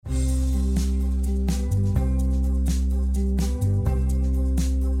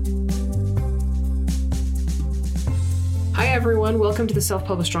everyone. Welcome to the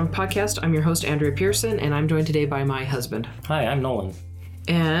Self-Published Strong podcast. I'm your host, Andrea Pearson, and I'm joined today by my husband. Hi, I'm Nolan.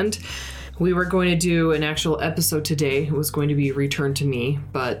 And we were going to do an actual episode today. It was going to be returned to me,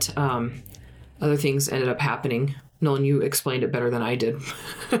 but other things ended up happening. Nolan, you explained it better than I did.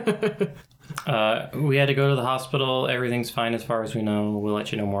 We had to go to the hospital. Everything's fine as far as we know. We'll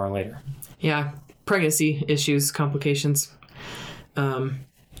let you know more later. Yeah, pregnancy issues, complications.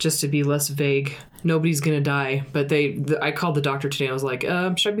 Just to be less vague, nobody's going to die. But I called the doctor today. I was like,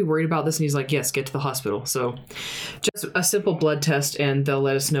 should I be worried about this? And he's like, yes, get to the hospital. So just a simple blood test and they'll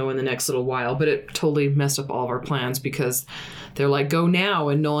let us know in the next little while. But it totally messed up all of our plans because they're like, go now.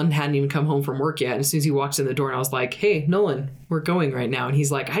 And Nolan hadn't even come home from work yet. And as soon as he walks in the door, and I was like, hey, Nolan, we're going right now. And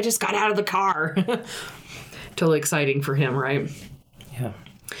he's like, I just got out of the car. Totally exciting for him, right? Yeah.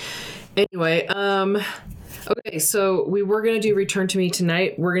 Anyway, okay, so we were going to do Return to Me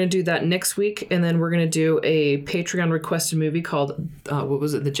tonight. We're going to do that next week, and then we're going to do a Patreon requested movie called, what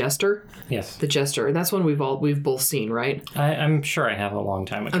was it, The Jester? Yes. The Jester. That's one we've both seen, right? I'm sure I have a long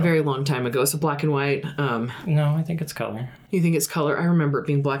time ago. A very long time ago. It's a black and white. No, I think it's color. You think it's color? I remember it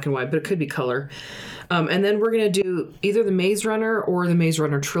being black and white, but it could be color. And then we're going to do either the Maze Runner or the Maze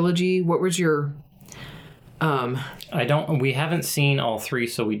Runner trilogy. What was your... We haven't seen all three,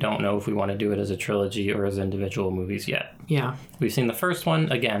 so we don't know if we want to do it as a trilogy or as individual movies yet. Yeah. We've seen the first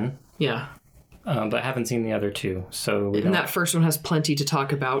one again. Yeah. But haven't seen the other two, so that first one has plenty to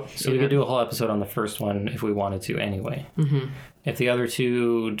talk about. So we could do a whole episode on the first one if we wanted to anyway. Mm-hmm. If the other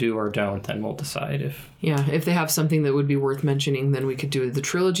two do or don't, then we'll decide if... Yeah, if they have something that would be worth mentioning, then we could do the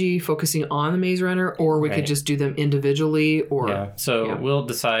trilogy focusing on the Maze Runner, or we could just do them individually, or... Yeah, so we'll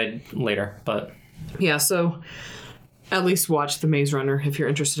decide later, but... Yeah, so at least watch The Maze Runner if you're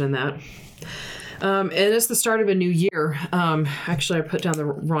interested in that. And it's the start of a new year. Actually, I put down the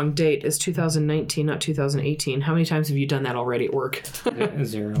wrong date. It's 2019, not 2018. How many times have you done that already at work?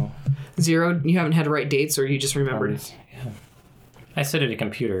 Zero. Zero? You haven't had to write dates, or you just remembered? Yeah. I sit at a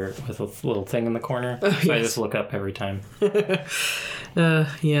computer with a little thing in the corner, so yes. I just look up every time.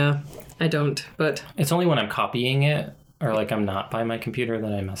 Yeah, I don't, but... It's only when I'm copying it, or like I'm not by my computer,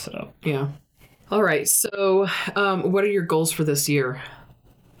 that I mess it up. Yeah. All right, so what are your goals for this year?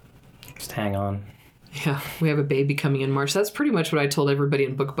 Just hang on. Yeah, we have a baby coming in March. That's pretty much what I told everybody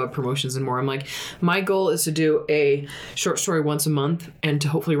in BookBub promotions and more. I'm like, my goal is to do a short story once a month and to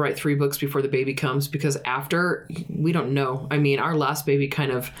hopefully write 3 books before the baby comes, because after, we don't know. I mean, our last baby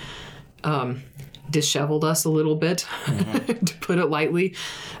kind of disheveled us a little bit, to put it lightly.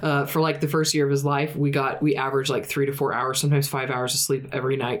 For like the first year of his life, we averaged like 3 to 4 hours, sometimes 5 hours of sleep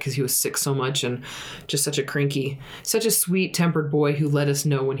every night because he was sick so much, and just such a sweet tempered boy who let us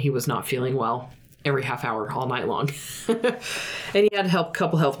know when he was not feeling well every half hour all night long. And he had a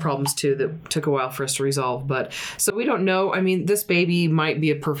couple health problems too that took a while for us to resolve. But so we don't know. I mean, this baby might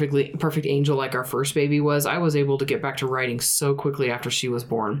be a perfect angel like our first baby was. I was able to get back to writing so quickly after she was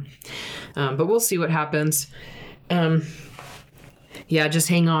born. But we'll see what happens. Yeah, just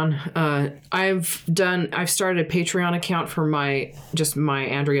hang on. I've started a Patreon account for my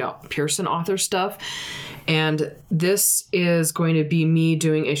Andrea Pearson author stuff. And this is going to be me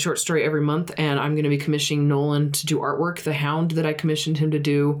doing a short story every month, and I'm going to be commissioning Nolan to do artwork. The Hound that I commissioned him to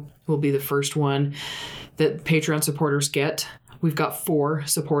do will be the first one that Patreon supporters get. We've got 4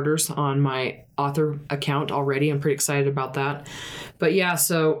 supporters on my author account already. I'm pretty excited about that. But yeah,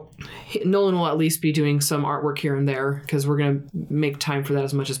 so Nolan will at least be doing some artwork here and there because we're going to make time for that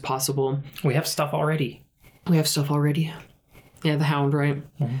as much as possible. We have stuff already. Yeah, the Hound, right?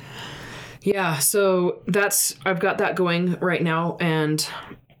 Mm-hmm. Yeah, so I've got that going right now, and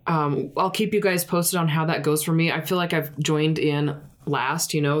I'll keep you guys posted on how that goes for me. I feel like I've joined in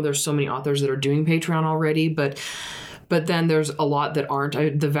last, there's so many authors that are doing Patreon already, but then there's a lot that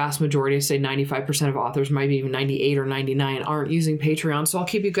aren't. The vast majority, I say 95% of authors, maybe even 98 or 99, aren't using Patreon, so I'll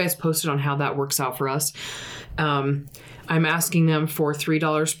keep you guys posted on how that works out for us. I'm asking them for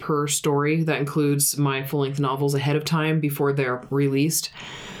 $3 per story. That includes my full-length novels ahead of time before they're released.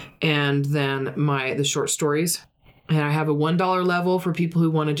 And then the short stories. And I have a $1 level for people who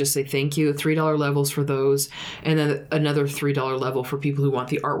want to just say thank you, $3 levels for those, and then another $3 level for people who want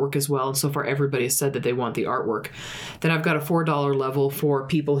the artwork as well. And so far, everybody has said that they want the artwork. Then I've got a $4 level for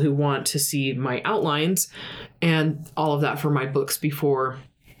people who want to see my outlines and all of that for my books before,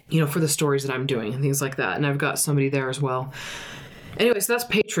 for the stories that I'm doing and things like that. And I've got somebody there as well. Anyway, so that's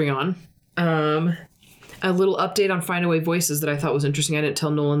Patreon. A little update on Findaway Voices that I thought was interesting. I didn't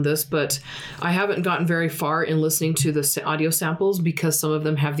tell Nolan this, but I haven't gotten very far in listening to the audio samples because some of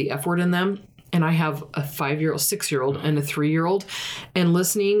them have the F word in them. and I have a 5-year-old, 6-year-old, and a 3-year-old, and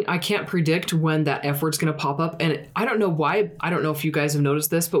listening, I can't predict when that F word's going to pop up. And I don't know why. I don't know if you guys have noticed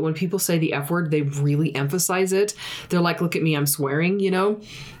this, but when people say the F word, they really emphasize it. They're like, look at me, I'm swearing, you know?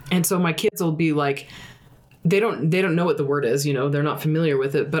 And so my kids will be like, they don't know what the word is, you know, they're not familiar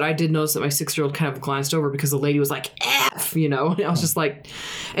with it. But I did notice that my 6-year-old kind of glanced over because the lady was like, F, you know, and I was just like,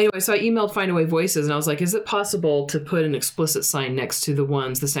 anyway, so I emailed Find Away Voices and I was like, is it possible to put an explicit sign next to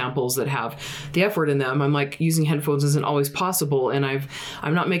the samples that have the F word in them? I'm like, using headphones isn't always possible. And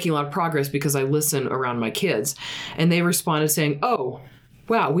I'm not making a lot of progress because I listen around my kids. And they responded saying, oh,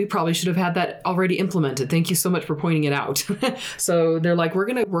 wow, we probably should have had that already implemented. Thank you so much for pointing it out. So they're like, we're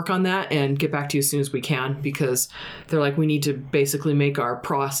going to work on that and get back to you as soon as we can, because they're like, we need to basically make our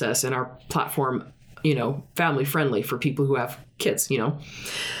process and our platform, you know, family friendly for people who have kids, you know.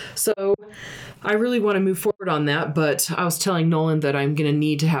 So I really want to move forward on that, but I was telling Nolan that I'm going to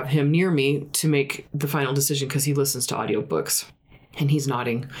need to have him near me to make the final decision because he listens to audiobooks. And he's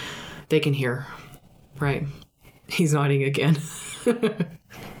nodding. They can hear, right? He's nodding again.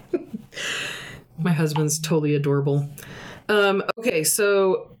 My husband's totally adorable. Okay,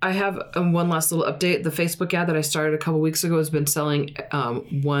 so I have one last little update. The Facebook ad that I started a couple weeks ago has been selling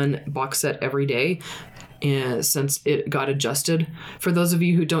one box set every day since it got adjusted. For those of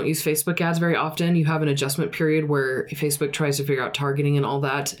you who don't use Facebook ads very often, you have an adjustment period where Facebook tries to figure out targeting and all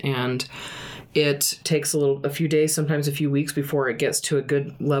that, and it takes a few days, sometimes a few weeks before it gets to a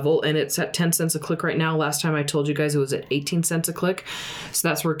good level. And it's at 10 cents a click right now. Last time I told you guys it was at 18 cents a click. So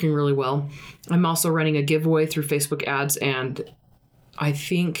that's working really well. I'm also running a giveaway through Facebook ads, and I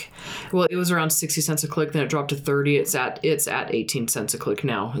think, well, it was around 60 cents a click. Then it dropped to 30. It's at 18 cents a click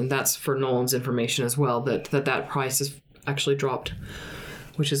now. And that's for Nolan's information as well, that price has actually dropped,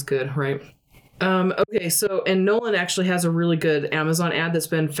 which is good, right? Okay, so, and Nolan actually has a really good Amazon ad that's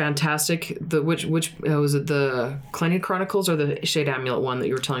been fantastic. Which was it, the Kalenia Chronicles or the Shade Amulet one that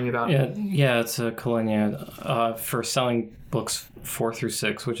you were telling me about? Yeah, it's a Kalenia for selling books 4 through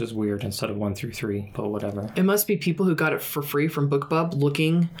 6, which is weird, instead of 1 through 3, but whatever. It must be people who got it for free from BookBub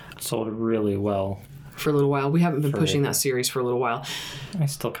looking. It sold really well. For a little while. We haven't been pushing that series for a little while. I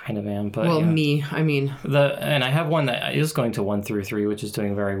still kind of am, but and I have one that is going to 1 through 3, which is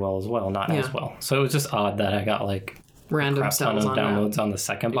doing very well as well, not as well. So it was just odd that I got like random sales on downloads on the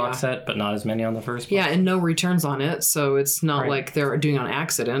second box set, but not as many on the first box. Yeah, and no returns on it, so it's not like they're doing it on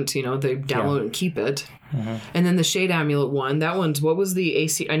accident. You know, they download it and keep it. Mm-hmm. And then the Shade Amulet one, that one's, what was the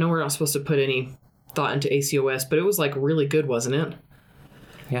AC? I know we're not supposed to put any thought into ACOS, but it was like really good, wasn't it?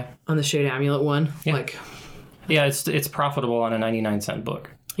 Yeah. On the Shade Amulet one. Yeah. Yeah, it's profitable on a 99-cent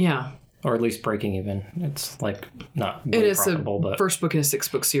book. Yeah. Or at least breaking even. It's like not really profitable, but first book in a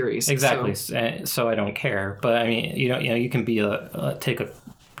 6-book series. Exactly. So I don't care. But I mean, you can be take a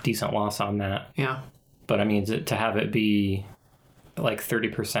decent loss on that. Yeah. But I mean, to have it be like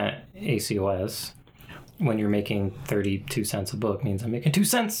 30% ACOS when you're making 32 cents a book means I'm making 2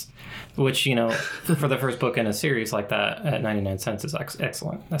 cents, which, you know, for the first book in a series like that at 99 cents is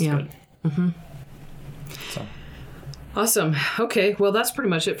excellent. That's good. Mm-hmm. So. Awesome. Okay, well, that's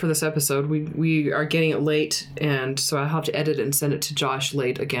pretty much it for this episode. We are getting it late, and so I'll have to edit it and send it to Josh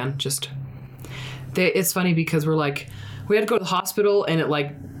late again. It's funny because we had to go to the hospital, and it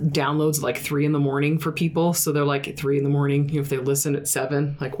downloads at 3 a.m. for people. So they're like at 3 a.m. If they listen at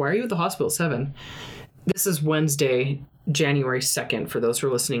 7, why are you at the hospital at 7? This is Wednesday, January 2nd, for those who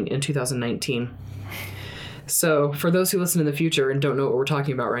are listening in 2019. So for those who listen in the future and don't know what we're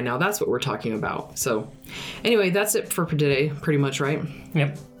talking about right now, that's what we're talking about. So anyway, that's it for today, pretty much, right?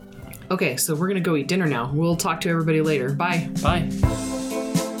 Yep. Okay, so we're going to go eat dinner now. We'll talk to everybody later. Bye. Bye.